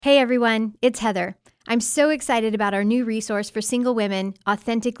Hey everyone, it's Heather. I'm so excited about our new resource for single women,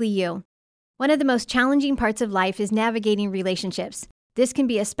 Authentically You. One of the most challenging parts of life is navigating relationships. This can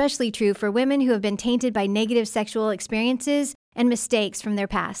be especially true for women who have been tainted by negative sexual experiences and mistakes from their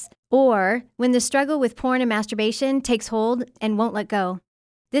past, or when the struggle with porn and masturbation takes hold and won't let go.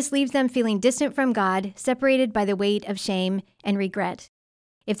 This leaves them feeling distant from God, separated by the weight of shame and regret.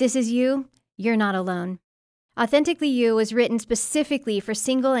 If this is you, you're not alone. Authentically You was written specifically for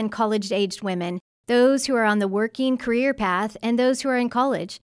single and college-aged women, those who are on the working career path, and those who are in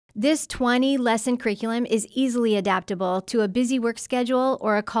college. This 20-lesson curriculum is easily adaptable to a busy work schedule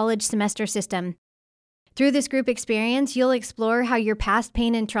or a college semester system. Through this group experience, you'll explore how your past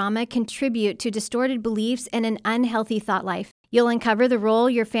pain and trauma contribute to distorted beliefs and an unhealthy thought life. You'll uncover the role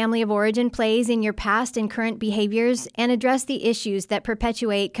your family of origin plays in your past and current behaviors and address the issues that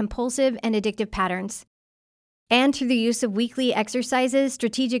perpetuate compulsive and addictive patterns. And through the use of weekly exercises,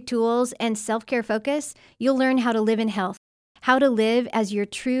 strategic tools, and self-care focus, you'll learn how to live in health, how to live as your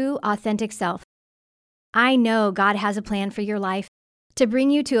true, authentic self. I know God has a plan for your life to bring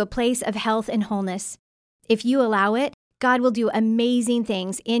you to a place of health and wholeness. If you allow it, God will do amazing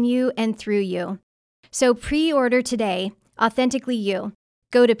things in you and through you. So pre-order today, Authentically You.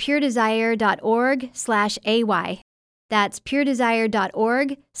 Go to puredesire.org/AY. That's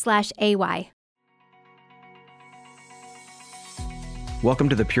puredesire.org/AY. Welcome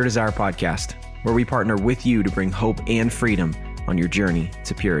to the Pure Desire Podcast, where we partner with you to bring hope and freedom on your journey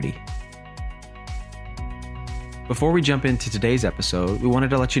to purity. Before we jump into today's episode, we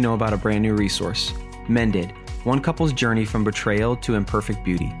wanted to let you know about a brand new resource, Mended, one couple's journey from betrayal to imperfect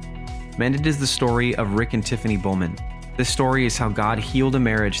beauty. Mended is the story of Rick and Tiffany Bowman. This story is how God healed a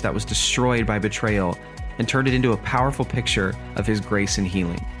marriage that was destroyed by betrayal and turned it into a powerful picture of His grace and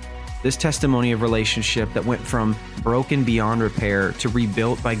healing. This testimony of relationship that went from broken beyond repair to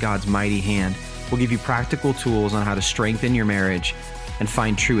rebuilt by God's mighty hand will give you practical tools on how to strengthen your marriage and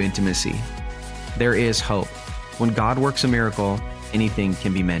find true intimacy. There is hope. When God works a miracle, anything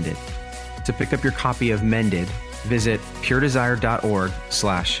can be mended. To pick up your copy of Mended, visit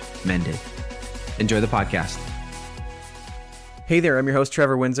puredesire.org/mended. Enjoy the podcast. Hey there, I'm your host,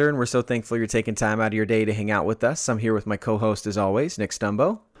 Trevor Windsor, and we're so thankful you're taking time out of your day to hang out with us. I'm here with my co-host, as always, Nick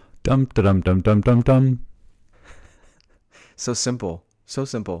Stumbo. Dum dum dum dum dum dum. So simple. So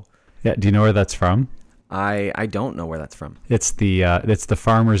simple. Yeah, do you know where that's from? I don't know where that's from. It's the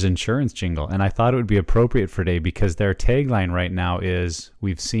Farmers Insurance jingle, and I thought it would be appropriate for today because their tagline right now is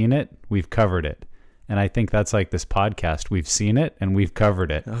 "We've seen it, we've covered it." And I think that's like this podcast. We've seen it and we've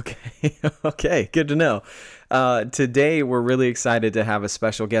covered it. Okay. Okay. Good to know. Today, we're really excited to have a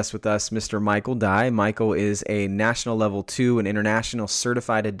special guest with us, Mr. Michael Dye. Michael is a national level 2 and international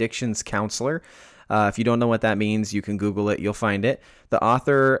certified addictions counselor. If you don't know what that means, you can Google it. You'll find it. He's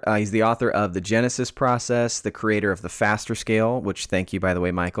the author of The Genesis Process, the creator of the Faster Scale, which thank you, by the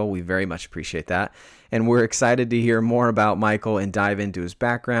way, Michael. We very much appreciate that. And we're excited to hear more about Michael and dive into his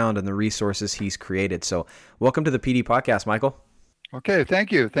background and the resources he's created. So welcome to the PD Podcast, Michael. Okay,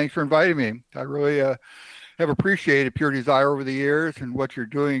 thank you. Thanks for inviting me. I really have appreciated Pure Desire over the years and what you're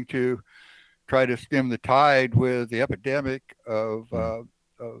doing to try to stem the tide with the epidemic of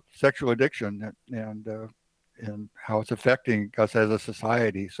sexual addiction and how it's affecting us as a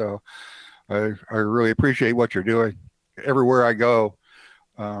society. So I really appreciate what you're doing. Everywhere I go,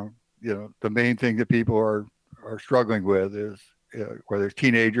 the main thing that people are struggling with is, whether it's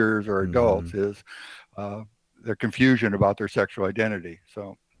teenagers or adults, is their confusion about their sexual identity.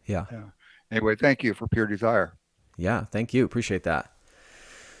 So yeah. Anyway, thank you for Pure Desire. Yeah, thank you. Appreciate that.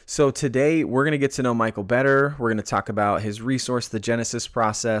 So today we're going to get to know Michael better. We're going to talk about his resource, The Genesis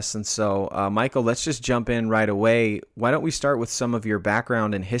Process. And so, Michael, let's just jump in right away. Why don't we start with some of your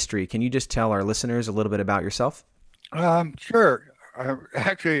background and history? Can you just tell our listeners a little bit about yourself? Sure.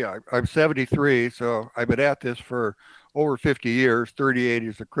 I'm 73, so I've been at this for over 50 years, 38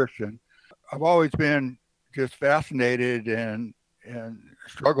 as a Christian. I've always been just fascinated and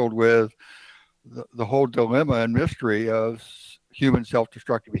struggled with the whole dilemma and mystery of human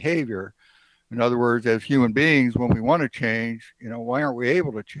self-destructive behavior. In other words, as human beings, when we want to change, why aren't we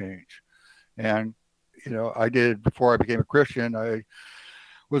able to change? And, I did, before I became a Christian, I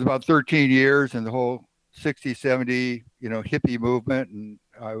was about 13 years in the whole 60, 70, hippie movement. And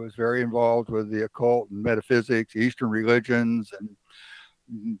I was very involved with the occult and metaphysics, Eastern religions, and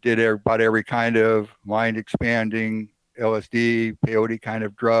did about every kind of mind expanding LSD, peyote kind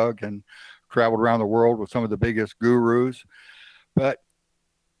of drug, and traveled around the world with some of the biggest gurus. But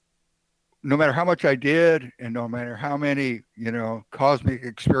no matter how much I did, and no matter how many, cosmic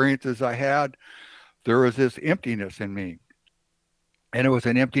experiences I had, there was this emptiness in me. And it was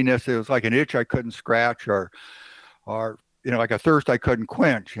an emptiness. It was like an itch I couldn't scratch, or like a thirst I couldn't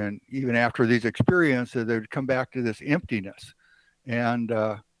quench. And even after these experiences, they would come back to this emptiness. And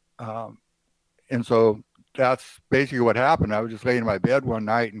so that's basically what happened. I was just laying in my bed one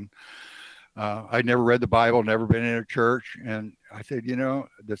night, and I'd never read the Bible, never been in a church. And I said,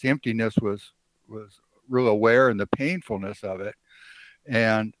 this emptiness was real aware, and the painfulness of it.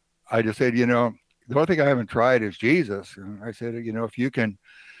 And I just said, the only thing I haven't tried is Jesus. And I said, if you can,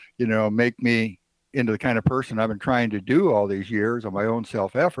 make me into the kind of person I've been trying to do all these years on my own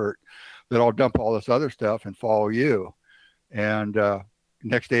self-effort, that I'll dump all this other stuff and follow you. And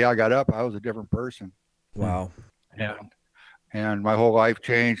next day I got up, I was a different person. Wow. And my whole life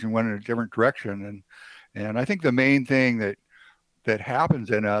changed and went in a different direction. And I think the main thing that happens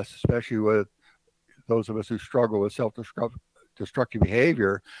in us, especially with those of us who struggle with self-destructive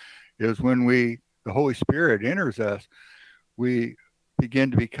behavior, is when the Holy Spirit enters us, we begin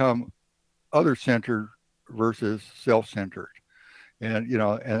to become other-centered versus self-centered. And,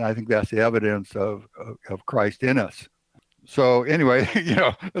 and I think that's the evidence of Christ in us. So anyway,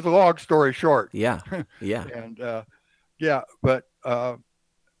 it's a long story short. Yeah. Yeah. And, but,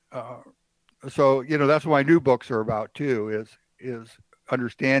 so, that's what my new books are about too, is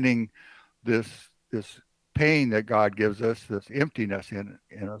understanding this pain that God gives us, this emptiness in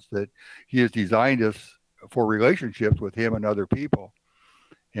us, that he has designed us for relationships with him and other people.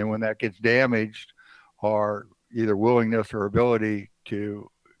 And when that gets damaged, our either willingness or ability to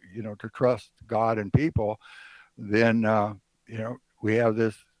trust God and people, then, we have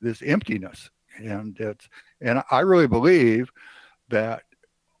this emptiness. And I really believe that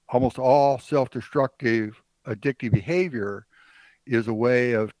almost all self-destructive addictive behavior is a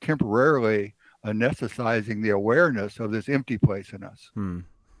way of temporarily anesthetizing the awareness of this empty place in us.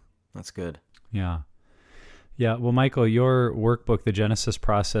 That's good. Yeah. Yeah. Well, Michael, your workbook, The Genesis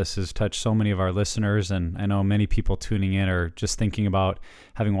Process, has touched so many of our listeners. And I know many people tuning in are just thinking about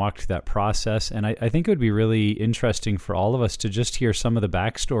having walked through that process. And I think it would be really interesting for all of us to just hear some of the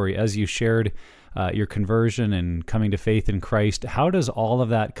backstory as you shared your conversion and coming to faith in Christ. How does all of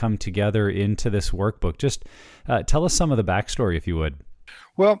that come together into this workbook? Just tell us some of the backstory, if you would.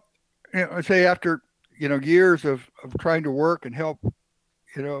 Well, I say after, years of trying to work and help,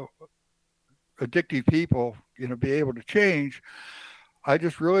 addictive people, be able to change, I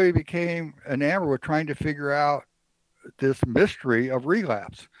just really became enamored with trying to figure out this mystery of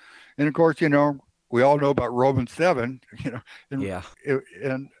relapse. And of course, we all know about Romans 7,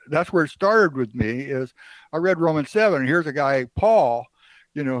 and that's where it started with me. Is I read Romans 7, and here's a guy, Paul,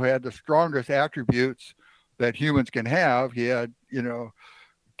 who had the strongest attributes that humans can have. He had,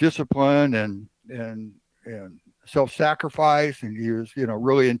 discipline and self-sacrifice, and he was,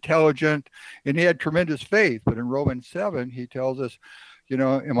 really intelligent, and he had tremendous faith. But in Romans 7, he tells us,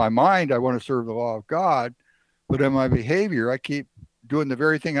 in my mind, I want to serve the law of God, but in my behavior, I keep doing the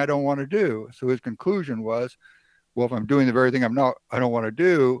very thing I don't want to do. So his conclusion was, well, if I'm doing the very thing I don't want to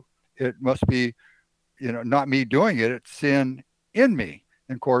do, it must be, not me doing it, it's sin in me.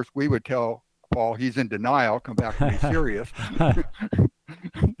 And of course, we would tell Paul he's in denial, come back to be serious,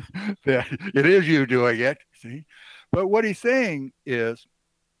 that it is you doing it, see? But what he's saying is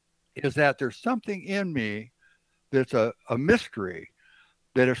that there's something in me that's a mystery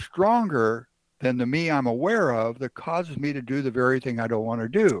that is stronger than the me I'm aware of, that causes me to do the very thing I don't want to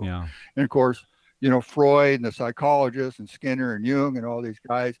do. Yeah. And of course, Freud and the psychologists and Skinner and Jung and all these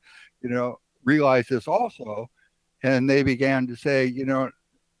guys, realized this also. And they began to say,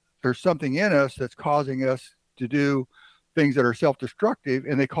 there's something in us that's causing us to do things that are self-destructive,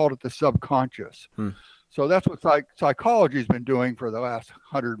 and they called it the subconscious. So that's what psychology has been doing for the last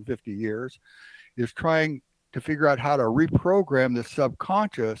 150 years, is trying to figure out how to reprogram the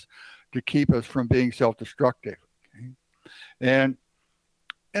subconscious to keep us from being self-destructive. Okay? And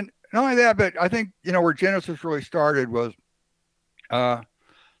not only that, but I think, where Genesis really started was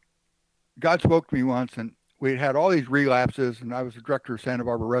God spoke to me once, and we had all these relapses, and I was the director of Santa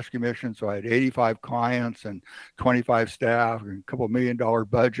Barbara Rescue Mission, so I had 85 clients and 25 staff and a couple $1 million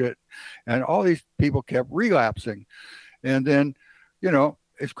budget, and all these people kept relapsing. And then,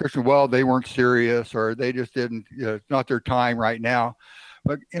 it's Christian, well, they weren't serious, or they just didn't, it's not their time right now.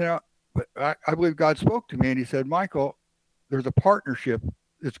 But, but I believe God spoke to me, and he said, Michael, there's a partnership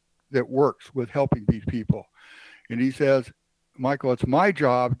that works with helping these people. And he says, Michael, it's my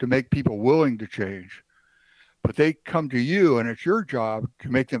job to make people willing to change, but they come to you, and it's your job to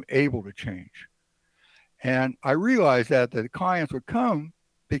make them able to change. And I realized that the clients would come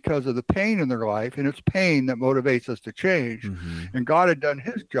because of the pain in their life, and it's pain that motivates us to change. Mm-hmm. And God had done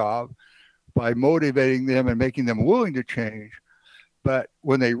his job by motivating them and making them willing to change. But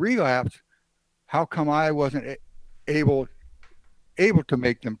when they relapse, how come I wasn't able to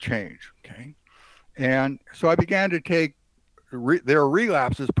make them change? Okay. And so I began to take their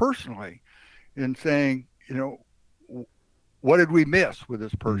relapses personally and saying, what did we miss with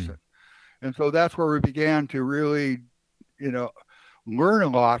this person? And so that's where we began to really, learn a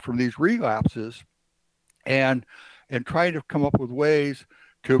lot from these relapses and trying to come up with ways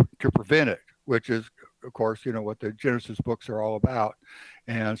to prevent it, which is, of course, what the Genesis books are all about,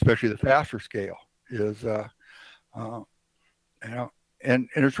 and especially the FASTER scale is, and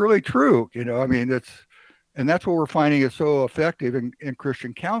it's really true, I mean, and that's what we're finding is so effective in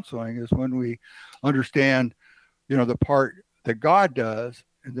Christian counseling is when we understand, the part that God does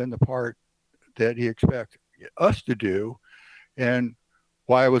and then the part that he expects us to do. And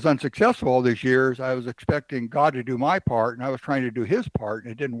why I was unsuccessful all these years, I was expecting God to do my part and I was trying to do his part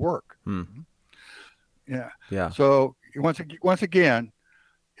and it didn't work. Yeah. So once again,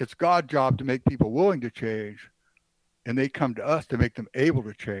 it's God's job to make people willing to change, and they come to us to make them able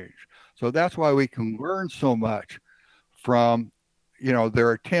to change. So that's why we can learn so much from,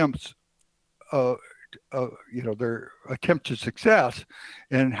 their attempts, their attempt to success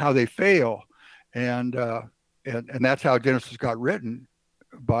and how they fail. And that's how Genesis got written,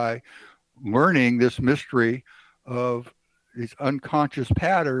 by learning this mystery of these unconscious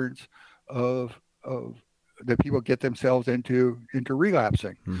patterns of that people get themselves into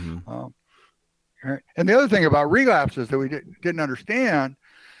relapsing. And the other thing about relapses that we didn't understand,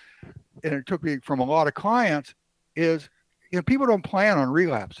 and it took me from a lot of clients, is people don't plan on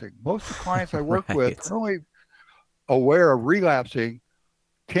relapsing. Most of the clients I work with are only aware of relapsing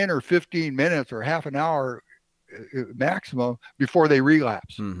 10 or 15 minutes or half an hour maximum before they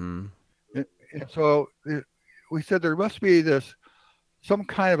relapse. And so we said there must be some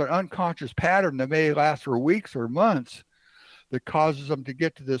kind of an unconscious pattern that may last for weeks or months that causes them to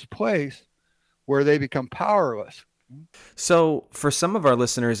get to this place where they become powerless. So for some of our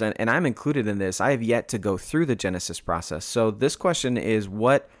listeners, and I'm included in this, I have yet to go through the Genesis process. So this question is,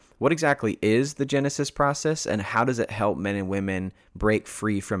 what exactly is the Genesis process, and how does it help men and women break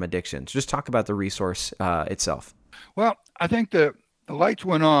free from addiction? So just talk about the resource itself. Well, I think the lights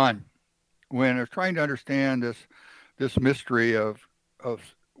went on when I was trying to understand this mystery of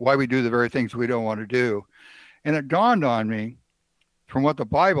why we do the very things we don't want to do. And it dawned on me from what the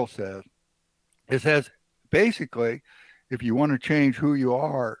Bible says. It says, basically, if you want to change who you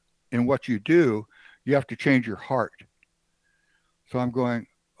are and what you do, you have to change your heart. So I'm going,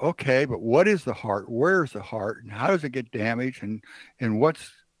 okay, but what is the heart? Where's the heart? And how does it get damaged? And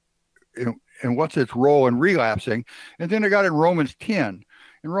what's its role in relapsing? And then I got in Romans 10.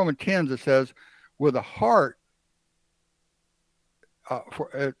 In Romans 10, it says, with the heart,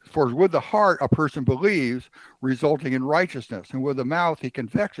 for with the heart a person believes, resulting in righteousness, and with the mouth he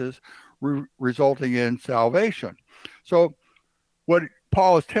confesses, resulting in salvation. So what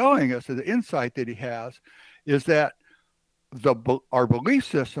Paul is telling us, the insight that he has, is that our belief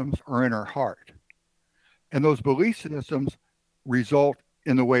systems are in our heart, and those belief systems result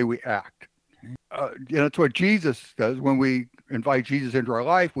in the way we act. That's what Jesus does. When we invite Jesus into our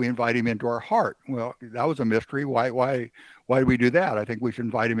life, we invite him into our heart. Well, that was a mystery. Why do we do that? I think we should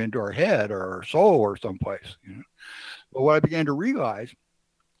invite him into our head or our soul or someplace. But what I began to realize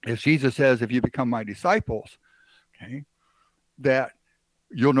is Jesus says, if you become my disciples, okay, that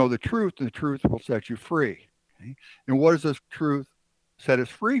you'll know the truth, and the truth will set you free. Okay? And what does this truth set us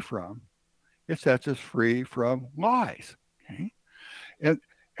free from? It sets us free from lies. Okay?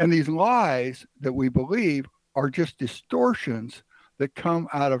 And these lies that we believe are just distortions that come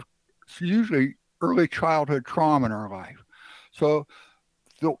out of usually early childhood trauma in our life. So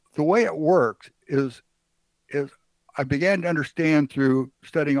the way it works is I began to understand through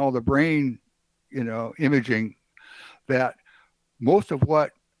studying all the brain, imaging, that most of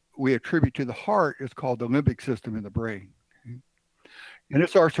what we attribute to the heart is called the limbic system in the brain. Okay? And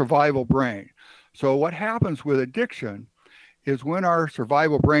it's our survival brain. So what happens with addiction is when our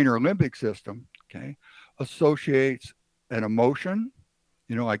survival brain or limbic system, okay, associates an emotion,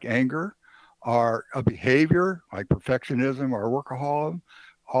 like anger, or a behavior like perfectionism or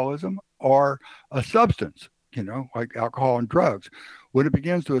workaholism, or a substance, like alcohol and drugs. When it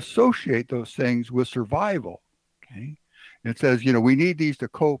begins to associate those things with survival, okay, and it says, we need these to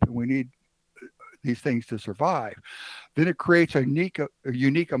cope and we need these things to survive, then it creates a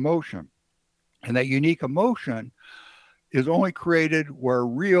unique emotion. And that unique emotion is only created where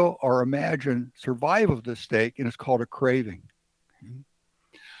real or imagined survival is at stake, and it's called a craving. Okay?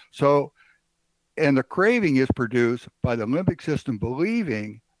 So, and the craving is produced by the limbic system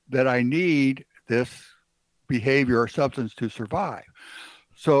believing that I need this behavior or substance to survive.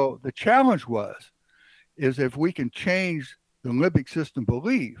 So the challenge is if we can change the limbic system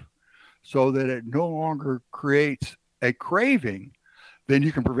belief so that it no longer creates a craving, then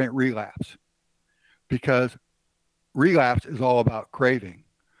you can prevent relapse, because relapse is all about craving.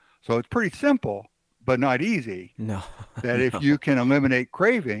 So it's pretty simple, but not easy. No. That if you can eliminate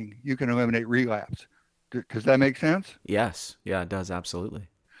craving, you can eliminate relapse. Does that make sense? Yes. Yeah, it does. Absolutely.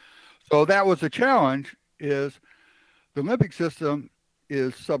 So that was the challenge, is the limbic system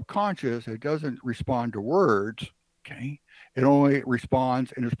is subconscious. It doesn't respond to words. Okay. It only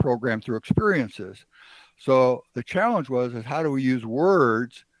responds and is programmed through experiences. So the challenge is how do we use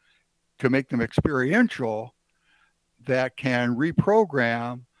words to make them experiential that can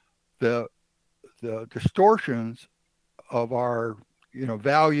reprogram the distortions of our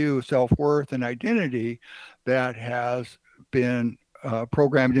value, self-worth, and identity that has been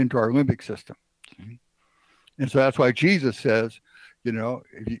programmed into our limbic system. And so that's why Jesus says,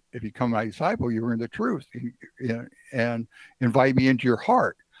 if you come my disciple, you learn the truth and invite me into your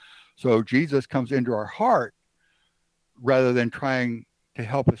heart. So Jesus comes into our heart rather than trying to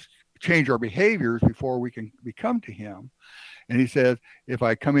help us change our behaviors before we can become to him. And he says, if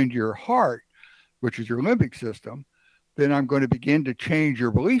I come into your heart, which is your limbic system, then I'm going to begin to change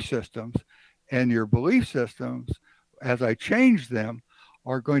your belief systems. And your belief systems, as I change them,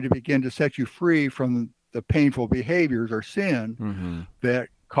 are going to begin to set you free from the painful behaviors or sin that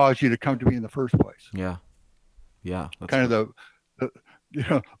caused you to come to me in the first place. Yeah. Yeah. Kind of the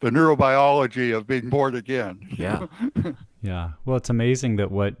neurobiology of being born again. Yeah. Yeah. Well, it's amazing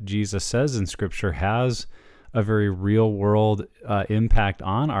that what Jesus says in Scripture has a very real world impact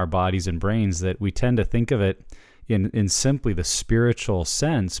on our bodies and brains, that we tend to think of it in simply the spiritual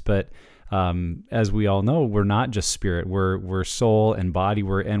sense. But as we all know, we're not just spirit. We're soul and body.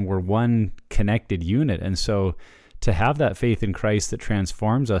 We're one connected unit. And so to have that faith in Christ that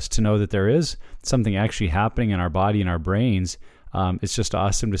transforms us, to know that there is something actually happening in our body and our brains, it's just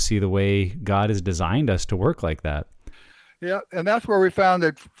awesome to see the way God has designed us to work like that. Yeah, and that's where we found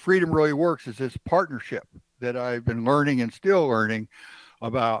that freedom really works, is this partnership that I've been learning and still learning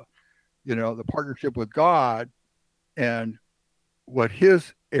about, the partnership with God and what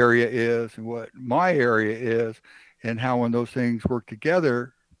his area is and what my area is, and how when those things work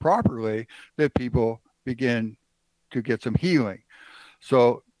together properly, that people begin to get some healing.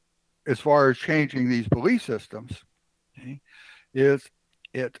 So as far as changing these belief systems, okay, it's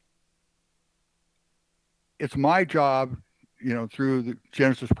my job, through the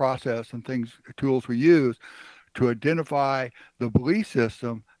Genesis process and tools we use, to identify the belief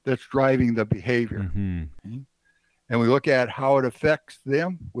system that's driving the behavior. Okay? And we look at how it affects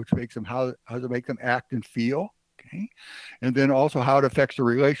them, which makes them, how does it make them act and feel? Okay. And then also how it affects the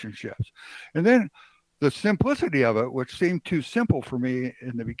relationships. And then the simplicity of it, which seemed too simple for me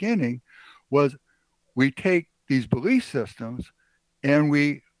in the beginning, was we take these belief systems and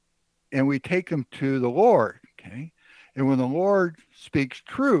we take them to the Lord. Okay. And when the Lord speaks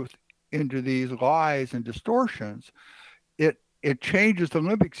truth into these lies and distortions, it changes the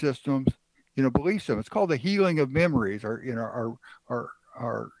limbic system's, belief system. It's called the healing of memories, or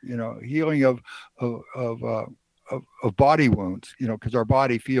our healing of body wounds. Because our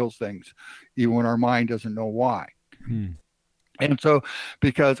body feels things even when our mind doesn't know why. And so,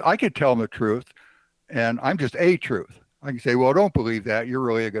 because I could tell them the truth, and I'm just a truth. I can say, well, don't believe that. You're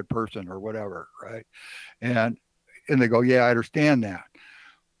really a good person, or whatever, right? And they go, yeah, I understand that.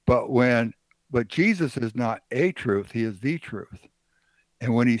 But Jesus is not a truth. He is the truth.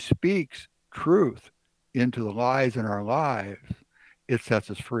 And when he speaks truth into the lies in our lives, it sets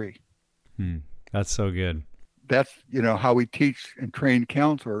us free. That's so good. That's, how we teach and train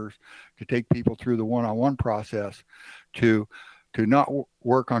counselors to take people through the one-on-one process to not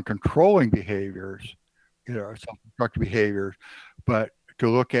work on controlling behaviors, self-destructive behaviors, but to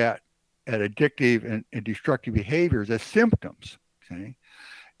look at addictive and destructive behaviors as symptoms, okay,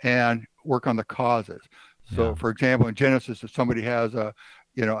 and work on the causes. So, for example, in Genesis, if somebody has an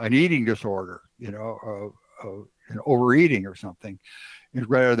eating disorder, overeating or something,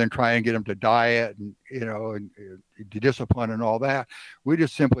 rather than try and get them to diet and to discipline and all that, we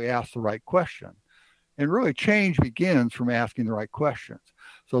just simply ask the right question. And really, change begins from asking the right questions.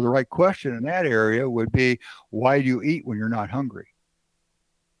 So the right question in that area would be, why do you eat when you're not hungry?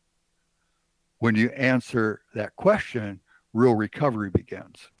 When you answer that question, real recovery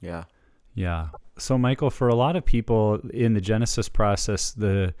begins. Yeah. Yeah. So, Michael, for a lot of people in the Genesis process,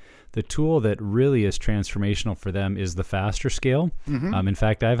 the tool that really is transformational for them is the FASTER scale. In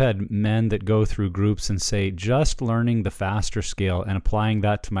fact, I've had men that go through groups and say, just learning the FASTER scale and applying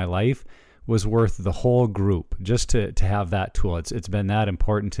that to my life was worth the whole group just to have that tool. It's been that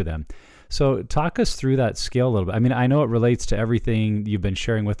important to them. So talk us through that scale a little bit. I mean, I know it relates to everything you've been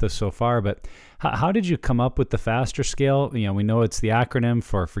sharing with us so far, but how did you come up with the FASTER scale? We know it's the acronym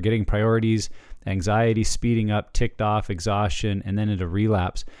for forgetting priorities, anxiety, speeding up, ticked off, exhaustion, and then into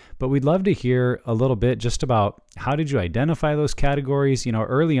relapse. But we'd love to hear a little bit just about how did you identify those categories?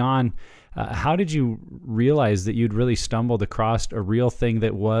 Early on, how did you realize that you'd really stumbled across a real thing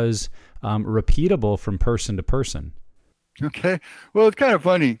that was repeatable from person to person? Okay. Well, it's kind of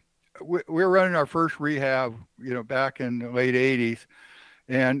funny. We were running our first rehab, back in the late 80s,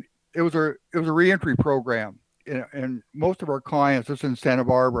 and it was a reentry program. And most of our clients, this is in Santa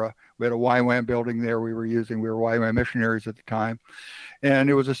Barbara, we had a YWAM building there we were YWAM missionaries at the time. And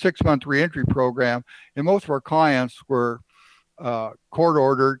it was a 6-month reentry program. And most of our clients were court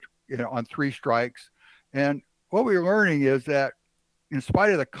ordered, on 3 strikes. And what we were learning is that in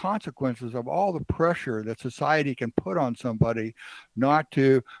spite of the consequences of all the pressure that society can put on somebody not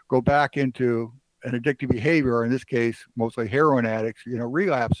to go back into an addictive behavior, or in this case, mostly heroin addicts,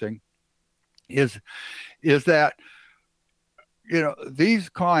 relapsing, is that, these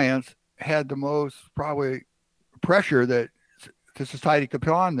clients had the most probably pressure that the society could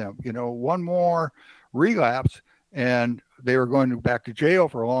put on them. One more relapse and they were going back to jail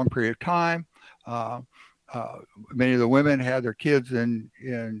for a long period of time. Many of the women had their kids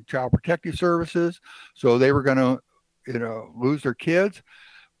in child protective services, so they were going to, lose their kids.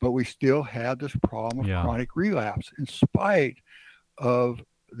 But we still had this problem of chronic relapse in spite of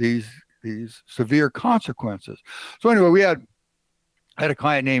these severe consequences. So anyway, we had a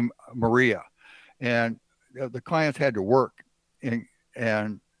client named Maria, and the clients had to work,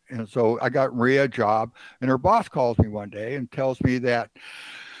 and so I got Maria a job, and her boss calls me one day and tells me that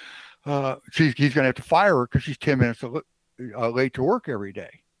he's going to have to fire her because she's 10 minutes late to work every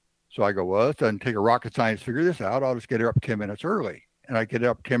day. So I go, well, it doesn't take a rocket science to figure this out. I'll just get her up 10 minutes early. And I get her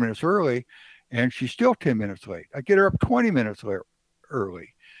up 10 minutes early, and she's still 10 minutes late. I get her up 20 minutes early,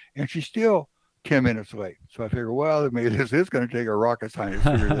 and she's still 10 minutes late. So I figure, well, maybe this is going to take a rocket scientist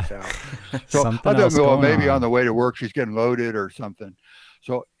to figure this out. So I thought, well, maybe on the way to work, she's getting loaded or something.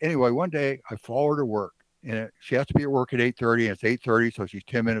 So anyway, one day I follow her to work, and she has to be at work at 8:30, and it's 8:30, so she's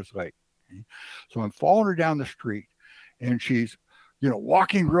 10 minutes late. Okay? So I'm following her down the street, and she's,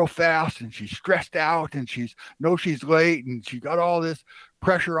 walking real fast, and she's stressed out, and she's late, and she got all this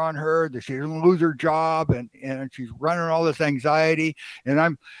pressure on her that she's going to lose her job, and she's running all this anxiety, and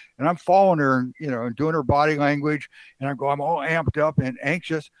I'm following her, and doing her body language, and I'm all amped up and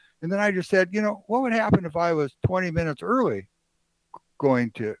anxious. And then I just said, what would happen if I was 20 minutes early going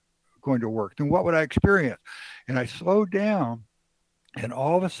to work? Then what would I experience? And I slowed down, and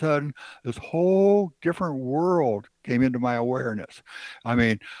all of a sudden, this whole different world came into my awareness. I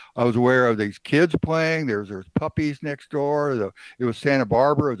mean, I was aware of these kids playing. There's puppies next door. It was Santa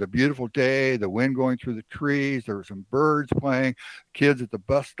Barbara. It was a beautiful day. The wind going through the trees. There were some birds playing. Kids at the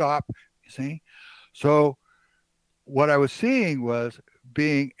bus stop. You see? So what I was seeing was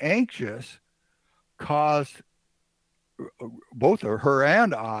being anxious caused both her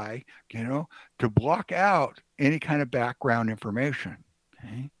and I, to block out any kind of background information.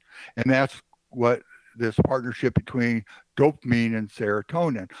 Okay? And that's what this partnership between dopamine and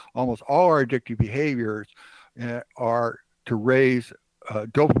serotonin. Almost all our addictive behaviors are to raise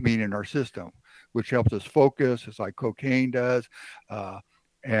dopamine in our system, which helps us focus. It's like cocaine does,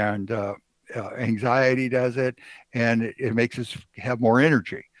 and anxiety does it, and it makes us have more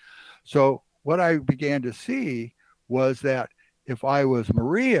energy. So what I began to see was that if I was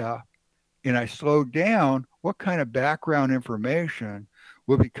Maria and I slowed down, what kind of background information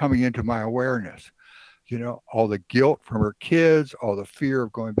would be coming into my awareness? All the guilt from her kids, all the fear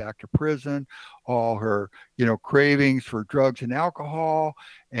of going back to prison, all her, cravings for drugs and alcohol,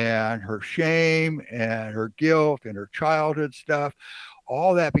 and her shame and her guilt and her childhood stuff.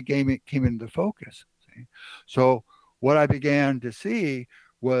 All that came into focus. See? So what I began to see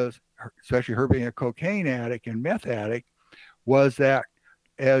was, especially her being a cocaine addict and meth addict, was that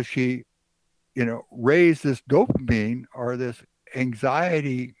as she, raised this dopamine or this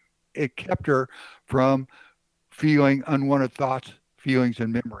anxiety, it kept her from feeling unwanted thoughts, feelings,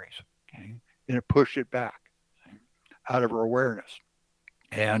 and memories. Okay? And it pushed it back out of her awareness.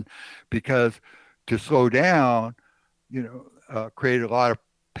 And because to slow down, created a lot of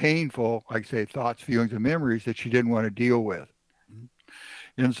painful, like say, thoughts, feelings, and memories that she didn't want to deal with.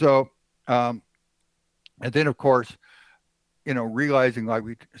 And so, and then of course, realizing, like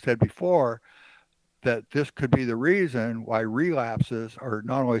we said before, that this could be the reason why relapses are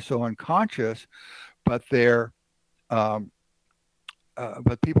not only so unconscious, but they're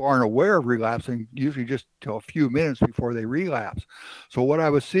but people aren't aware of relapsing usually just till a few minutes before they relapse. So what I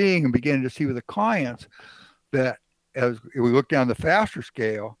was seeing and beginning to see with the clients, that as we look down the FASTER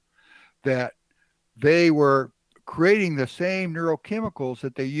scale, that they were creating the same neurochemicals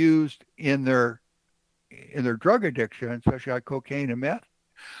that they used in their drug addiction, especially like cocaine and meth,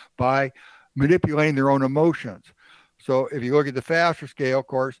 by manipulating their own emotions. So if you look at the FASTER scale, of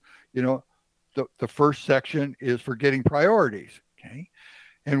course, the first section is forgetting priorities. Okay.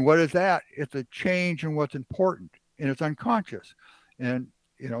 And what is that? It's a change in what's important, and it's unconscious. And,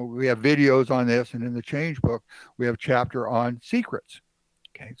 we have videos on this, and in the Change book, we have a chapter on secrets.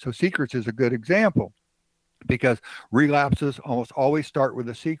 Okay. So secrets is a good example because relapses almost always start with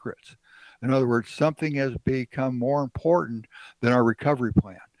the secrets. In other words, something has become more important than our recovery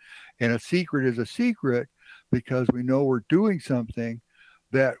plan. And a secret is a secret because we know we're doing something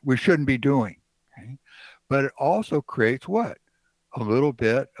that we shouldn't be doing. Okay? But it also creates what? A little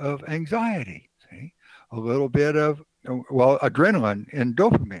bit of anxiety, see? A little bit of, adrenaline and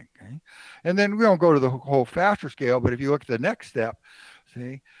dopamine. Okay? And then we don't go to the whole FASTER scale, but if you look at the next step,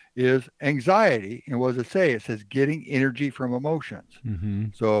 see, is anxiety. And what does it say? It says getting energy from emotions. Mm-hmm.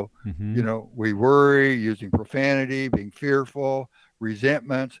 So, we worry, using profanity, being fearful,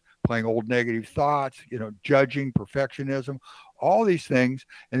 resentments, playing old negative thoughts, judging, perfectionism, all these things.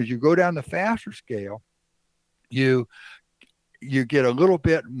 And as you go down the FASTER scale, you get a little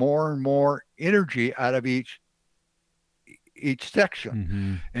bit more and more energy out of each section.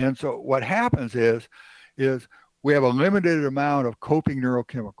 Mm-hmm. And so what happens is we have a limited amount of coping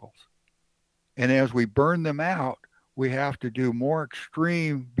neurochemicals. And as we burn them out, we have to do more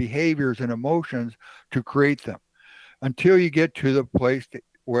extreme behaviors and emotions to create them until you get to the place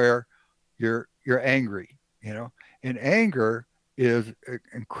where you're angry, and anger is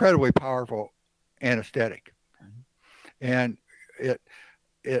incredibly powerful anesthetic. And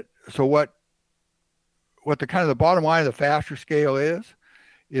so what the kind of the bottom line of the FASTER scale is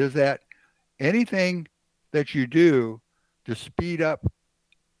that anything that you do to speed up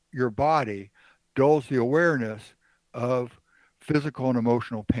your body dulls the awareness of physical and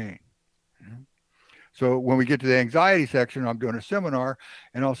emotional pain. So when we get to the anxiety section, I'm doing a seminar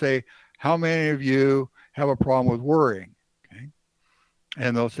and I'll say, how many of you have a problem with worrying? Okay.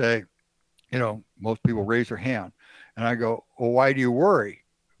 And they'll say, most people raise their hand. And I go, well, why do you worry?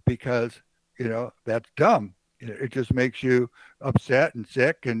 Because, that's dumb. It just makes you upset and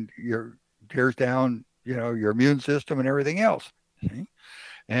sick, and tears down, your immune system and everything else. See?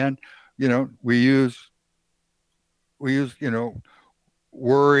 And, we use,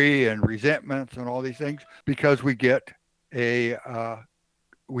 worry and resentments and all these things because we get energy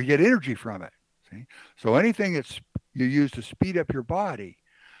from it. See? So anything that you use to speed up your body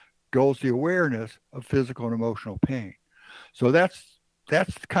dulls the awareness of physical and emotional pain. So that's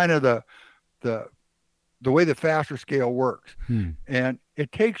kind of the way the FASTER scale works. And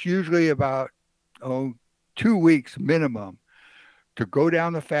it takes usually about 2 weeks minimum to go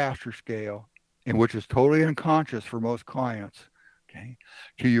down the FASTER scale, and which is totally unconscious for most clients, okay,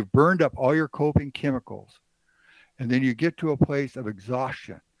 till you've burned up all your coping chemicals. And then you get to a place of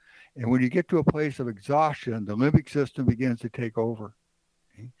exhaustion. And when you get to a place of exhaustion, the limbic system begins to take over.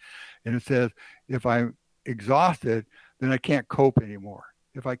 Okay? And it says, if I'm exhausted, then I can't cope anymore.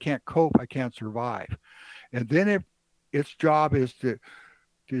 If I can't cope, I can't survive. And then its job is to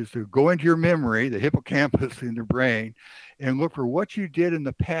go into your memory, the hippocampus in the brain, and look for what you did in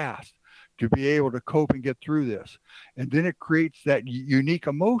the past to be able to cope and get through this. And then it creates that unique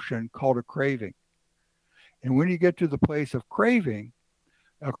emotion called a craving. And when you get to the place of craving,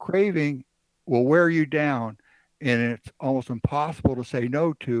 a craving will wear you down, and it's almost impossible to say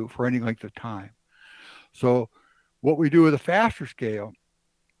no to for any length of time. So what we do with the FASTER scale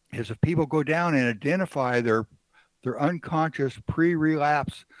is if people go down and identify their unconscious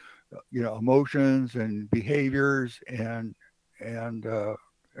pre-relapse, emotions and behaviors and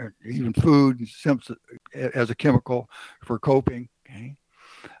even food as a chemical for coping, okay,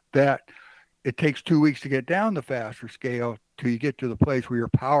 that it takes 2 weeks to get down the FASTER scale till you get to the place where you're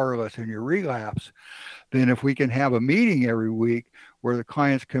powerless in your relapse. Then if we can have a meeting every week where the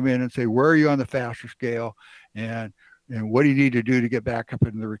clients come in and say, where are you on the FASTER scale? And what do you need to do to get back up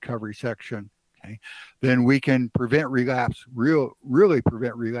in the recovery section? Okay, then we can prevent relapse, really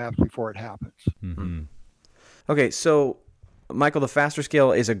prevent relapse before it happens. Mm-hmm. Okay, so Michael, the FASTER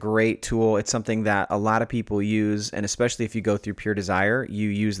scale is a great tool. It's something that a lot of people use, and especially if you go through Pure Desire, you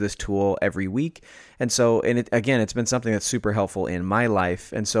use this tool every week. And so, it's been something that's super helpful in my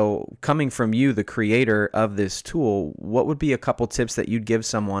life. And so coming from you, the creator of this tool, what would be a couple tips that you'd give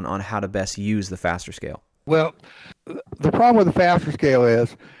someone on how to best use the FASTER scale? Well, the problem with the faster scale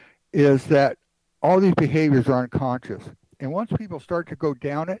is that all these behaviors are unconscious. And once people start to go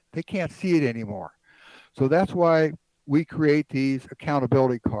down it, they can't see it anymore. So that's why we create these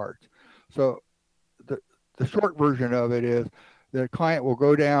accountability cards. So the short version of it is the client will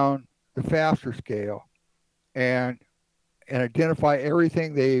go down the faster scale and identify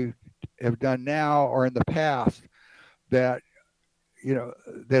everything they have done now or in the past that,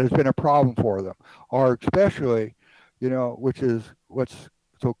 that has been a problem for them, or especially, which is what's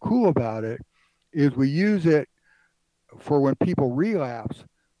so cool about it, is we use it for when people relapse.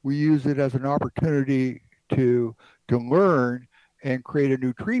 We use it as an opportunity to learn and create a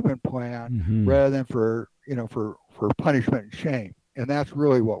new treatment plan rather than for punishment and shame. And that's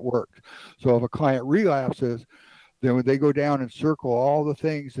really what works. So if a client relapses, then when they go down and circle all the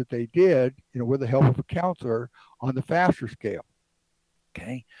things that they did, with the help of a counselor on the faster scale.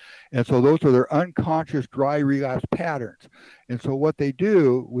 Okay. And so those are their unconscious dry relapse patterns. And so what they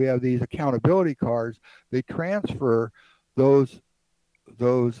do, we have these accountability cards, they transfer those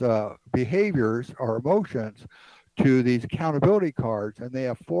behaviors or emotions to these accountability cards. And they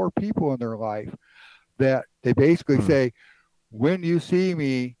have 4 people in their life that they basically say, when you see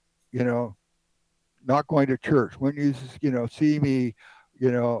me, not going to church, when you, see me,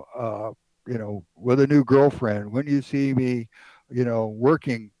 with a new girlfriend, when you see me,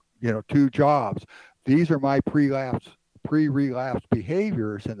 working, 2 jobs, these are my pre-relapse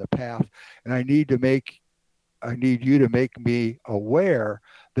behaviors in the past. And I need you to make me aware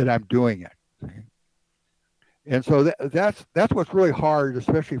that I'm doing it. And so that's what's really hard,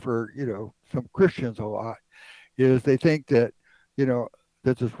 especially for, some Christians a lot, is they think that,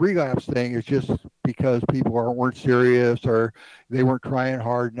 that this relapse thing is just because people weren't serious or they weren't trying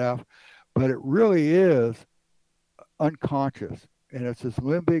hard enough. But it really is unconscious. And it's this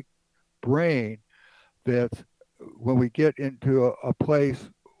limbic brain that's, when we get into a place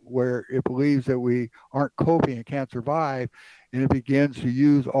where it believes that we aren't coping and can't survive, and it begins to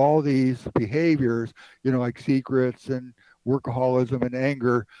use all these behaviors, like secrets and workaholism and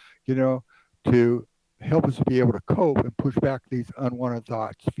anger, to help us be able to cope and push back these unwanted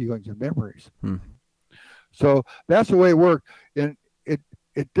thoughts, feelings, and memories. So that's the way it works. And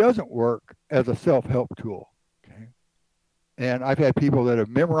it doesn't work as a self-help tool. Okay. And I've had people that have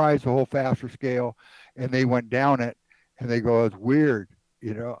memorized the whole faster scale and they went down it and they go, it's weird.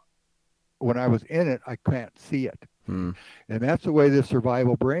 When I was in it, I can't see it. And that's the way the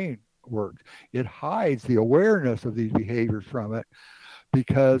survival brain works. It hides the awareness of these behaviors from it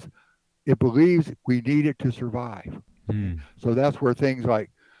because it believes we need it to survive. So that's where things like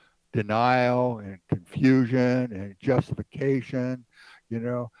denial and confusion and justification,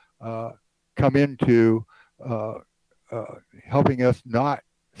 come into helping us not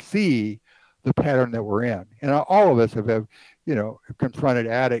see the pattern that we're in. And all of us have confronted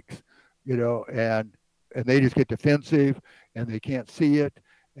addicts, and they just get defensive and they can't see it.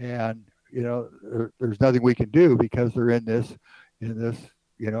 And, there's nothing we can do because they're in this,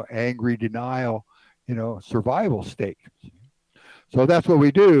 angry denial, survival state. So that's what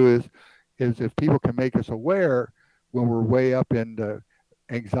we do is if people can make us aware when we're way up into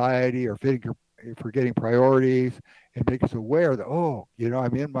anxiety or forgetting priorities, and make us aware that,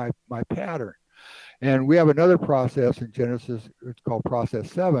 I'm in my pattern. And we have another process in Genesis, it's called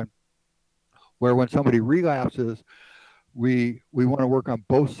process 7, where when somebody relapses, we want to work on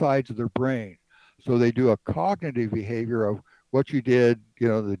both sides of their brain. So they do a cognitive behavior of what you did,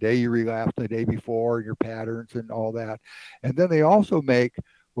 the day you relapsed, the day before, your patterns and all that. And then they also make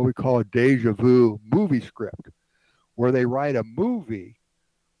what we call a deja vu movie script, where they write a movie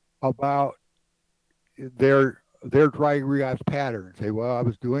about their dry relapse patterns. Say, well, I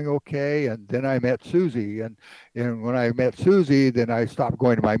was doing okay, and then I met Susie, and when I met Susie, then I stopped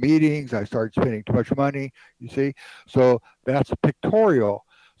going to my meetings. I started spending too much money. You see, so that's pictorial.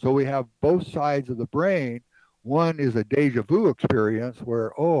 So we have both sides of the brain. One is a deja vu experience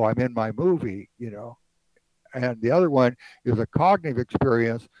where, I'm in my movie, and the other one is a cognitive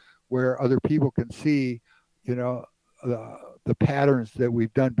experience where other people can see, the patterns that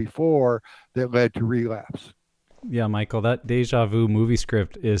we've done before that led to relapse. Yeah, Michael, that deja vu movie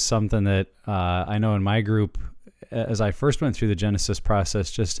script is something that I know in my group, as I first went through the Genesis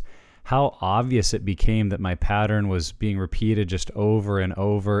process, just how obvious it became that my pattern was being repeated just over and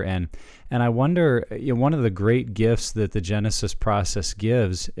over. And I wonder, one of the great gifts that the Genesis process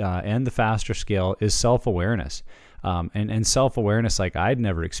gives and the faster scale is self-awareness. And self-awareness like I'd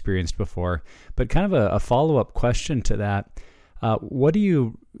never experienced before. But kind of a follow-up question to that, what do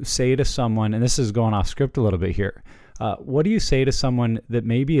you say to someone, and this is going off script a little bit here, what do you say to someone that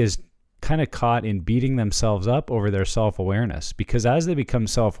maybe is kind of caught in beating themselves up over their self-awareness, because as they become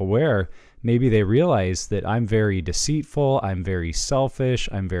self-aware, maybe they realize that I'm very deceitful, I'm very selfish,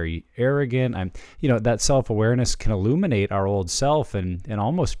 I'm very arrogant. That self-awareness can illuminate our old self and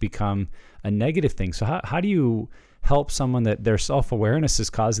almost become a negative thing. So how do you help someone that their self-awareness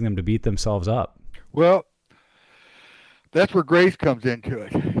is causing them to beat themselves up? Well, that's where grace comes into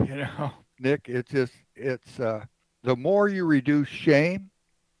it. Nick, it's the more you reduce shame,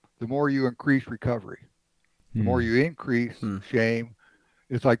 the more you increase recovery. The more you increase shame,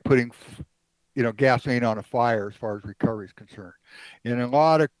 it's like putting, gasoline on a fire as far as recovery is concerned. And a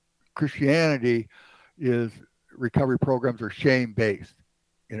lot of Christianity is recovery programs are shame-based.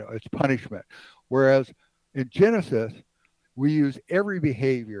 It's punishment. Whereas in Genesis, we use every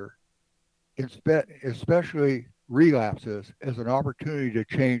behavior, especially relapses, as an opportunity to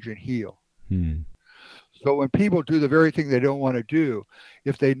change and heal. So when people do the very thing they don't want to do,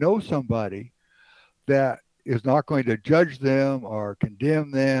 if they know somebody that is not going to judge them or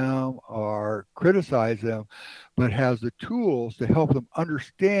condemn them or criticize them, but has the tools to help them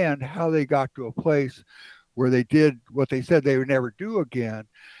understand how they got to a place where they did what they said they would never do again,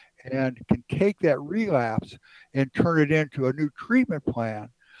 and can take that relapse and turn it into a new treatment plan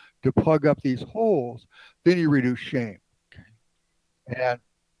to plug up these holes, then you reduce shame. And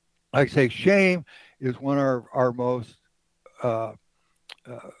like I say, shame is one of our most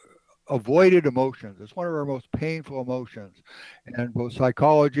avoided emotions. It's one of our most painful emotions. And both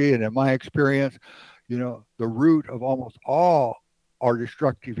psychology and in my experience, the root of almost all our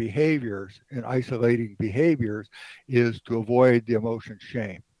destructive behaviors and isolating behaviors is to avoid the emotion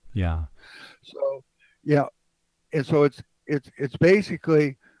shame. Yeah. So, and so it's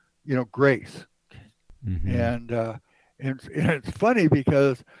basically, grace. And it's funny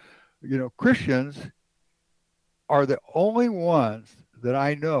because, Christians are the only ones that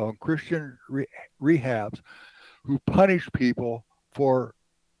I know in Christian rehabs who punish people for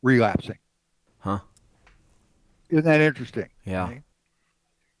relapsing. Huh. Isn't that interesting? Yeah. Okay?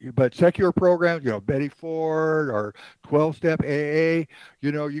 But secular programs, Betty Ford or 12-step AA,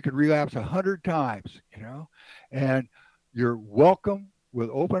 you can relapse 100 times, and you're welcome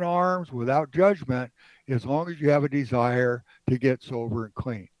with open arms, without judgment, as long as you have a desire to get sober and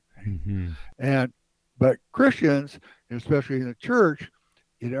clean. But Christians, especially in the church,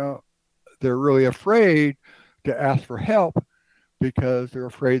 they're really afraid to ask for help because they're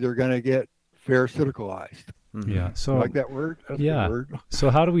afraid they're going to get pharisailicalized. Yeah. So you like that word? That's yeah. a good word. So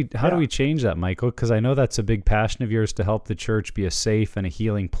how do we change that, Michael? Because I know that's a big passion of yours, to help the church be a safe and a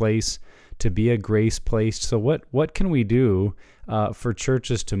healing place, to be a grace place. So what can we do for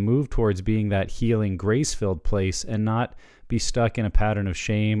churches to move towards being that healing, grace-filled place and not be stuck in a pattern of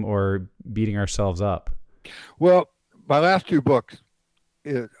shame or beating ourselves up? Well, my last two books,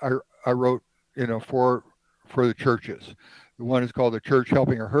 I wrote, for the churches. The one is called The Church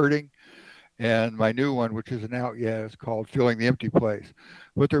Helping or Hurting, and my new one, which isn't out yet, is called Filling the Empty Place.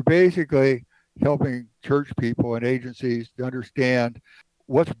 But they're basically helping church people and agencies to understand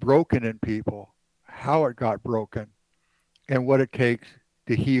what's broken in people, how it got broken, and what it takes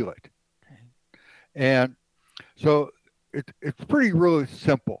to heal it. And so it's pretty really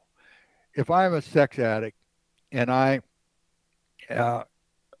simple. If I'm a sex addict and I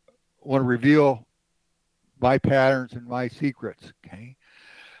want to reveal my patterns and my secrets, okay,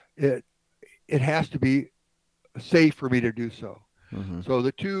 it has to be safe for me to do so. So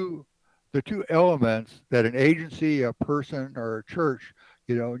the two elements that an agency, a person, or a church,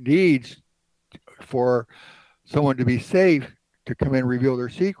 needs for someone to be safe to come in and reveal their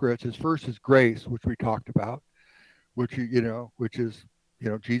secrets is, first is grace, which we talked about, which is,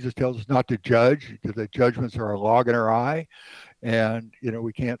 Jesus tells us not to judge, because the judgments are a log in our eye, and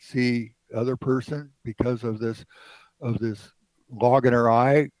we can't see the other person because of this log in our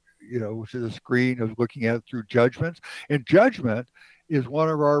eye, which is a screen of looking at it through judgments. And judgment is one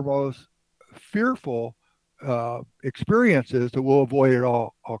of our most fearful experiences that we'll avoid at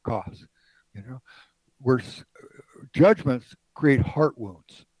all costs. Where judgments create heart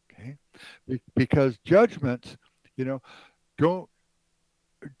wounds, okay? Because judgments, don't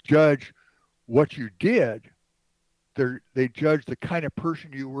judge what you did. They judge the kind of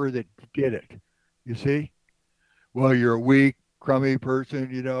person you were that did it. You see? Well, you're a weak, crummy person,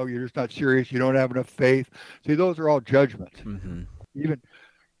 you're just not serious, you don't have enough faith. See, those are all judgments. Even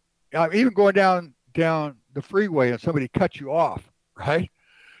going down the freeway and somebody cuts you off, right?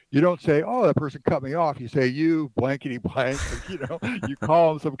 You don't say, "Oh, that person cut me off." You say, "You blankety blank." You call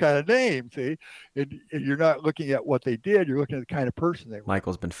them some kind of name. See, and you're not looking at what they did. You're looking at the kind of person they were.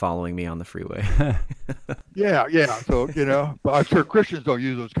 Michael's been following me on the freeway. Yeah. So but I'm sure Christians don't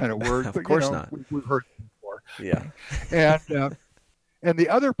use those kind of words. Of but, course not. We've heard them before. Yeah. And the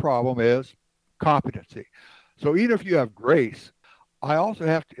other problem is competency. So even if you have grace, I also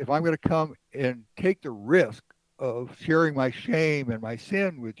have to, if I'm going to come and take the risk of sharing my shame and my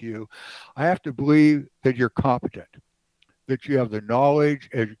sin with you, I have to believe that you're competent, that you have the knowledge,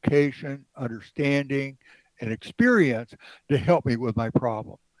 education, understanding, and experience to help me with my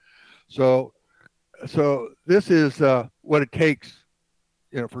problem. So this is what it takes,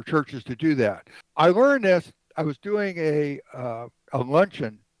 for churches to do that. I learned this. I was doing a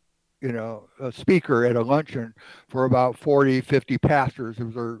luncheon, a speaker at a luncheon for about 40, 50 pastors. It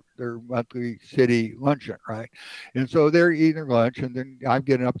was their monthly city luncheon, right? And so they're eating lunch, and then I'm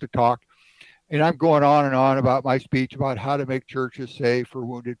getting up to talk, and I'm going on and on about my speech about how to make churches safe for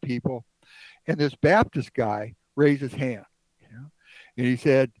wounded people. And this Baptist guy raised his hand, and he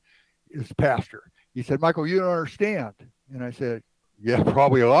said, "This pastor," he said, "Michael, you don't understand." And I said, "Yeah,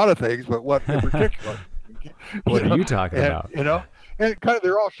 probably a lot of things, but what in particular?" What are you talking about? And kind of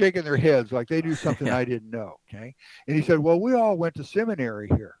they're all shaking their heads like they knew something I didn't know. Okay. And he said, "Well, we all went to seminary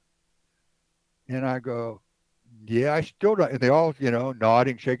here." And I go, "Yeah, I still don't." And they all,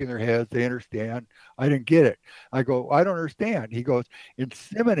 nodding, shaking their heads. They understand. I didn't get it. I go, "I don't understand." He goes, "In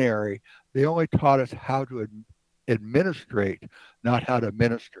seminary, they only taught us how to administrate, not how to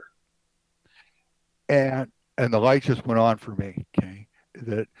minister." And the lights just went on for me. Okay.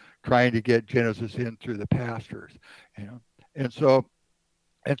 That trying to get Genesis in through the pastors, And so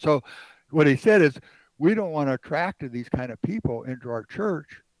what he said is, we don't want to attract these kind of people into our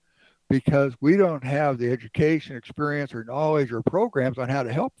church because we don't have the education, experience, or knowledge or programs on how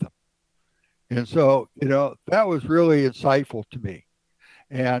to help them. And so, that was really insightful to me.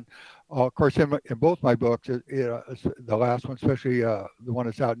 And of course, in both my books, the last one, especially the one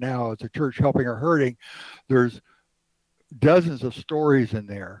that's out now, is A Church Helping or Hurting. There's dozens of stories in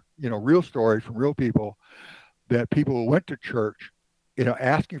there, real stories from real people, that people who went to church,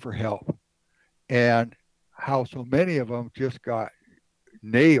 asking for help, and how so many of them just got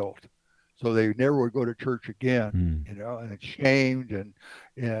nailed. So they never would go to church again, and it's shamed, and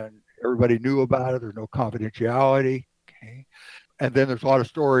everybody knew about it. There's no confidentiality. Okay. And then there's a lot of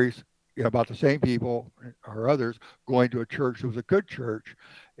stories, about the same people or others going to a church that was a good church,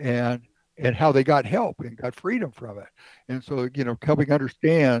 and how they got help and got freedom from it. And so, helping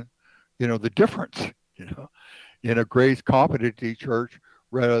understand, the difference, in a grace competency church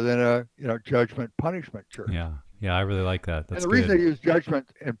rather than a judgment punishment church. Yeah. I really like that. That's and the reason they use judgment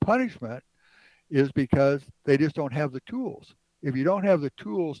and punishment is because they just don't have the tools. If you don't have the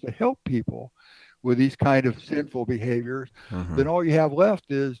tools to help people with these kind of sinful behaviors, then all you have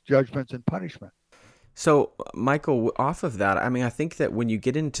left is judgments and punishment. So, Michael, off of that, I think that when you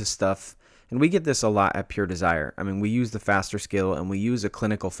get into stuff, and we get this a lot at Pure Desire. We use the FASTER scale, and we use a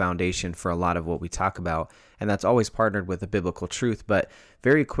clinical foundation for a lot of what we talk about, and that's always partnered with a biblical truth. But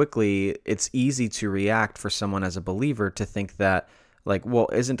very quickly, it's easy to react for someone as a believer to think that, like, well,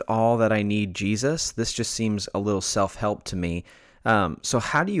 isn't all that I need Jesus? This just seems a little self-help to me. So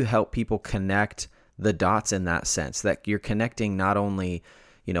how do you help people connect the dots in that sense, that you're connecting not only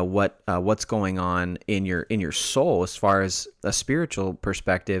what's going on in your soul as far as a spiritual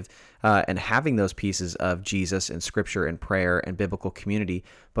perspective, and having those pieces of Jesus and Scripture and prayer and biblical community,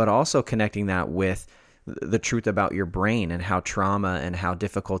 but also connecting that with the truth about your brain and how trauma and how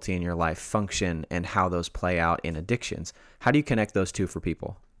difficulty in your life function and how those play out in addictions. How do you connect those two for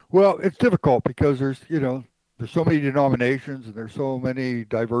people? Well, it's difficult because there's so many denominations and there's so many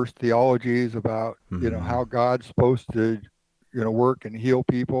diverse theologies about, how God's supposed to, work and heal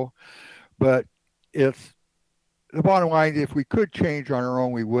people. But it's the bottom line, if we could change on our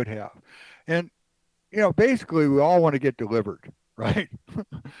own, we would have. And, basically we all want to get delivered, right?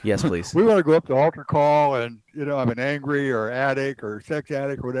 Yes, please. We want to go up to altar call and, I'm an angry or addict or sex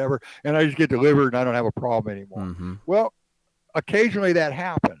addict or whatever, and I just get delivered and I don't have a problem anymore. Well, occasionally that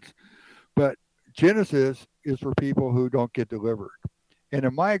happens, but Genesis is for people who don't get delivered. And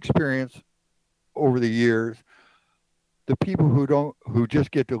in my experience over the years, the people who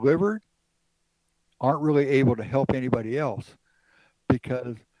just get delivered aren't really able to help anybody else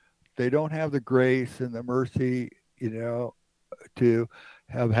because they don't have the grace and the mercy, to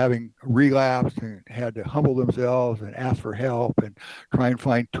having relapsed and had to humble themselves and ask for help and try and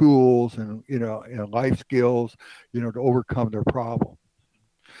find tools and, and life skills, to overcome their problem.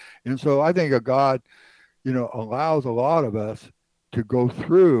 And so I think God, allows a lot of us to go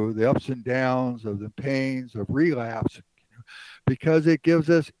through the ups and downs of the pains of relapse, because it gives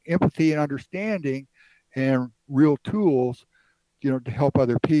us empathy and understanding and real tools, to help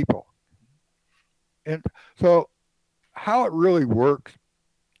other people. And so how it really works,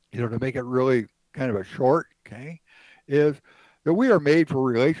 to make it really kind of a short, is that we are made for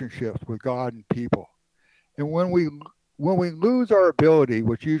relationships with God and people. And when we lose our ability,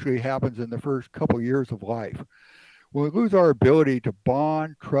 which usually happens in the first couple of years of life, when we lose our ability to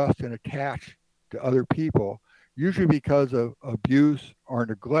bond, trust, and attach to other people, usually because of abuse or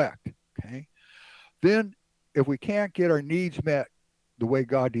neglect, then if we can't get our needs met the way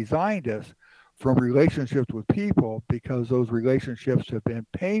God designed us from relationships with people, because those relationships have been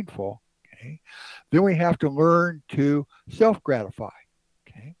painful, then we have to learn to self-gratify.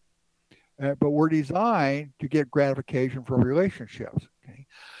 But we're designed to get gratification from relationships.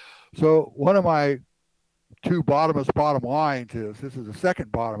 So one of my two bottom lines is, this is the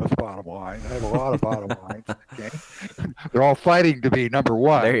second bottom line. I have a lot of bottom lines. They're all fighting to be number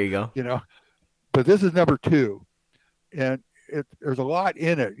one. There you go. But this is number two. And there's a lot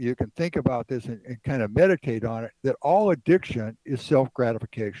in it. You can think about this and kind of meditate on it, that all addiction is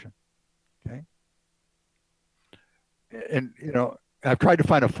self-gratification. And, I've tried to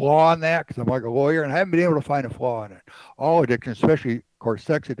find a flaw in that because I'm like a lawyer, and I haven't been able to find a flaw in it. All addiction, especially, of course,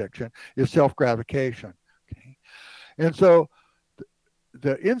 sex addiction, is self-gratification. And so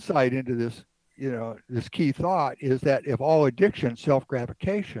the insight into this, this key thought is that if all addiction is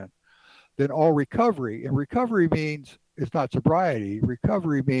self-gratification, then all recovery, and recovery means it's not sobriety.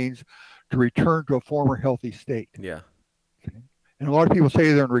 Recovery means to return to a former healthy state. Yeah. And a lot of people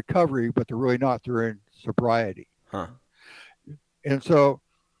say they're in recovery, but they're really not. They're in sobriety. Huh. And so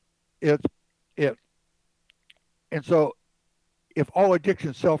and so if all addiction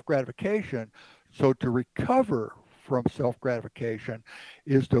is self-gratification, so to recover from self-gratification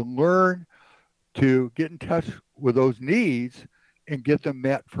is to learn to get in touch with those needs and get them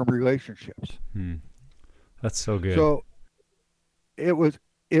met from relationships. That's so good. So it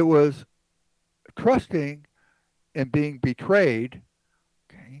was trusting and being betrayed,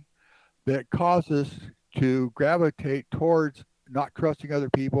 that causes to gravitate towards not trusting other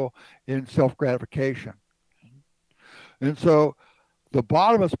people in self-gratification. And so the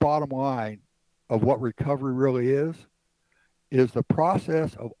bottom line of what recovery really is the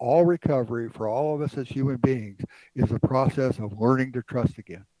process of all recovery for all of us as human beings is the process of learning to trust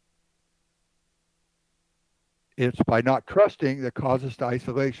again. It's by not trusting that causes to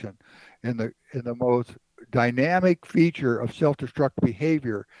isolation. And the most dynamic feature of self-destructive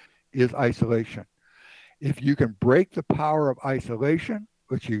behavior is isolation. If you can break the power of isolation,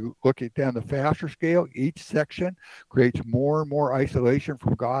 which you look at down the Faster scale, each section creates more and more isolation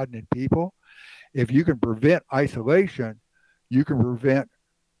from God and people. If you can prevent isolation, you can prevent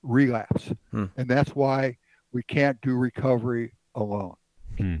relapse. And that's why we can't do recovery alone.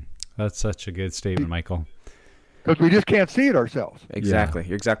 That's such a good statement, Michael. Because we just can't see it ourselves. Exactly. Yeah.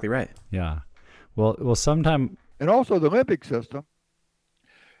 You're exactly right. Yeah. Well, sometime. And also the limbic system,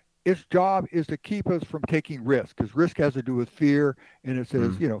 its job is to keep us from taking risk, because risk has to do with fear, and it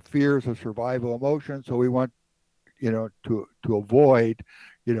says, fear is a survival emotion, so we want, to avoid,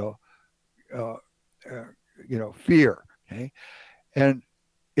 fear. And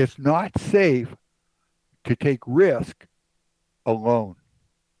it's not safe to take risk alone.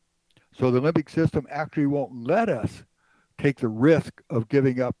 So the limbic system actually won't let us take the risk of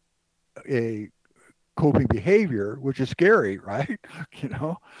giving up a coping behavior, which is scary, right?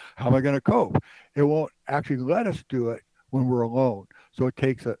 How am I going to cope? It won't actually let us do it when we're alone. So it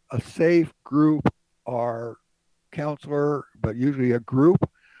takes a safe group or counselor, but usually a group,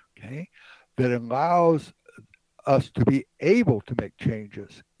 that allows us to be able to make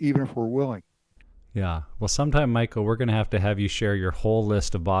changes, even if we're willing. Yeah. Well, sometime, Michael, we're going to have you share your whole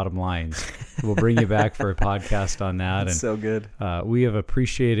list of bottom lines. We'll bring you back for a podcast on that. That's so good. We have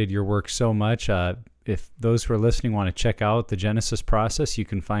appreciated your work so much. If those who are listening want to check out the Genesis process, you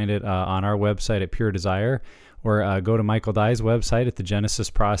can find it on our website at Pure Desire, or go to Michael Dye's website at the Genesis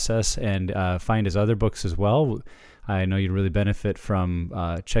process and find his other books as well. I know you'd really benefit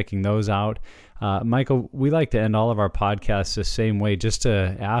from checking those out. Michael, we like to end all of our podcasts the same way, just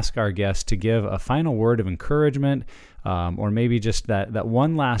to ask our guests to give a final word of encouragement, or maybe just that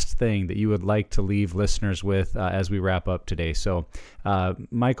one last thing that you would like to leave listeners with as we wrap up today. So,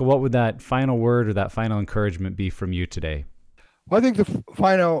 Michael, what would that final word or that final encouragement be from you today? Well, I think the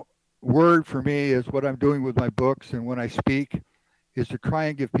final word for me is what I'm doing with my books and when I speak is to try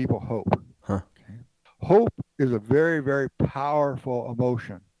and give people hope. Hope is a very, very powerful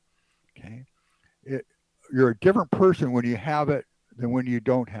emotion. You're a different person when you have it than when you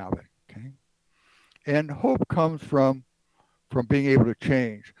don't have it. Okay, and hope comes from being able to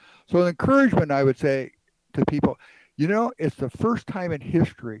change. So, encouragement, I would say to people, it's the first time in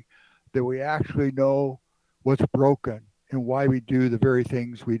history that we actually know what's broken and why we do the very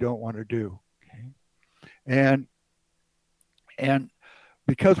things we don't want to do. Okay, and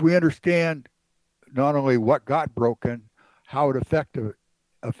because we understand not only what got broken, how it affected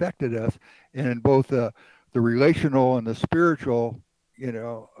us, and in both the relational and the spiritual,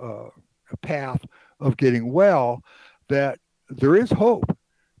 path of getting well, that there is hope,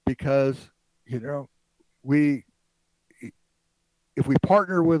 because, if we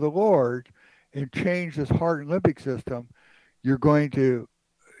partner with the Lord and change this heart and limbic system, you're going to,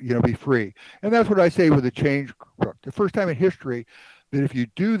 be free. And that's what I say with the change book. The first time in history that if you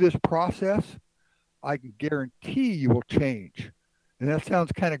do this process, I can guarantee you will change. And that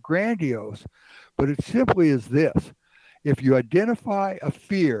sounds kind of grandiose, but it simply is this. If you identify a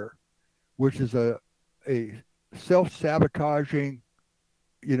fear, which is a self-sabotaging,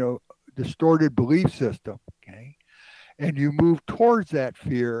 distorted belief system, okay, and you move towards that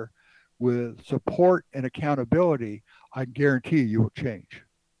fear with support and accountability, I guarantee you will change.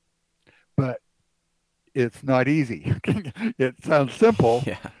 But it's not easy. It sounds simple,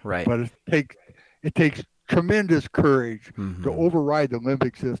 yeah, right. But it takes tremendous courage to override the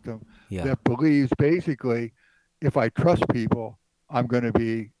limbic system that believes basically, if I trust people, I'm going to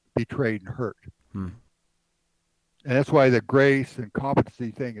be betrayed and hurt. And that's why the grace and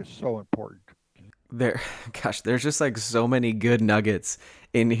competency thing is so important. There's just like so many good nuggets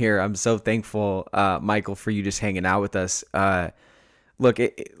in here. I'm so thankful, Michael, for you just hanging out with us. Look,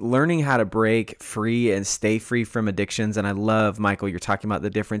 learning how to break free and stay free from addictions. And I love, Michael, you're talking about the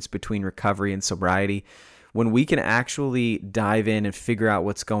difference between recovery and sobriety. When we can actually dive in and figure out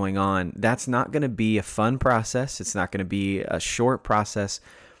what's going on, that's not going to be a fun process. It's not going to be a short process.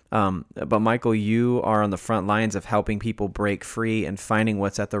 But Michael, you are on the front lines of helping people break free and finding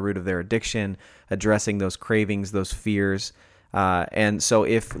what's at the root of their addiction, addressing those cravings, those fears. And so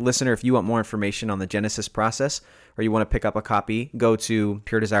if you want more information on the Genesis process, or you want to pick up a copy, go to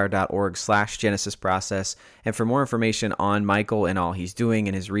puredesire.org/Genesis process. And for more information on Michael and all he's doing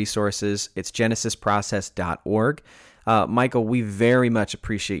and his resources, it's genesisprocess.org. Michael, we very much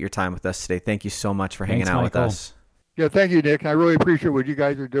appreciate your time with us today. Thank you so much for hanging out with us. Yeah, thank you, Nick. I really appreciate what you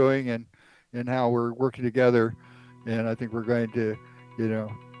guys are doing and how we're working together. And I think we're going to,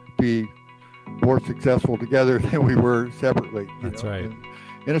 be more successful together than we were separately. That's right.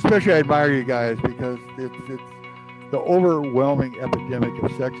 And especially I admire you guys, because it's the overwhelming epidemic of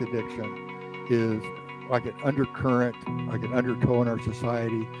sex addiction is like an undercurrent, like an undertow in our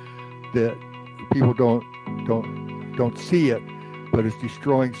society that people don't see it, but it's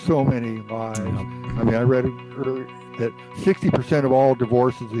destroying so many lives. Yep. I mean, I read earlier that 60% of all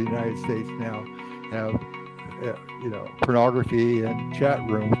divorces in the United States now have, pornography and chat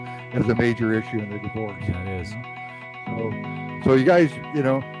rooms as a major issue in the divorce. Yeah, it is. So you guys,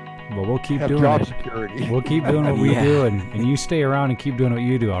 well, we'll keep have doing job it. Security. We'll keep doing what we do, and you stay around and keep doing what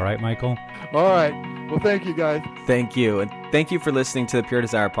you do. All right, Michael? All right. Well, thank you, guys. Thank you. And thank you for listening to the Pure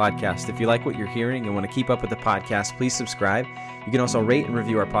Desire podcast. If you like what you're hearing and want to keep up with the podcast, please subscribe. You can also rate and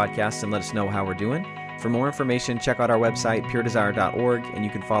review our podcast and let us know how we're doing. For more information, check out our website, puredesire.org, and you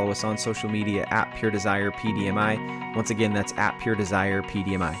can follow us on social media at PureDesirePDMI. Once again, that's at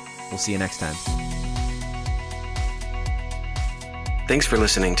PureDesirePDMI. We'll see you next time. Thanks for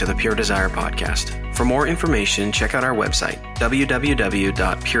listening to the Pure Desire podcast. For more information, check out our website,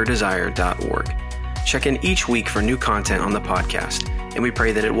 www.puredesire.org. Check in each week for new content on the podcast, and we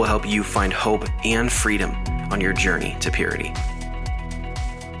pray that it will help you find hope and freedom on your journey to purity.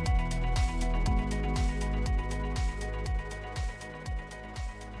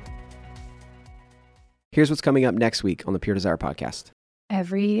 Here's what's coming up next week on the Pure Desire podcast.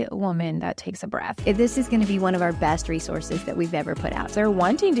 Every woman that takes a breath. This is going to be one of our best resources that we've ever put out. They're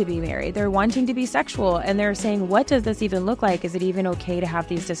wanting to be married. They're wanting to be sexual. And they're saying, what does this even look like? Is it even okay to have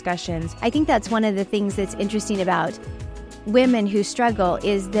these discussions? I think that's one of the things that's interesting about women who struggle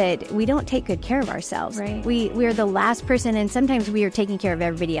is that we don't take good care of ourselves. Right. We're the last person, and sometimes we are taking care of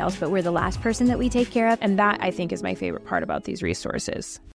everybody else, but we're the last person that we take care of. And that, I think, is my favorite part about these resources.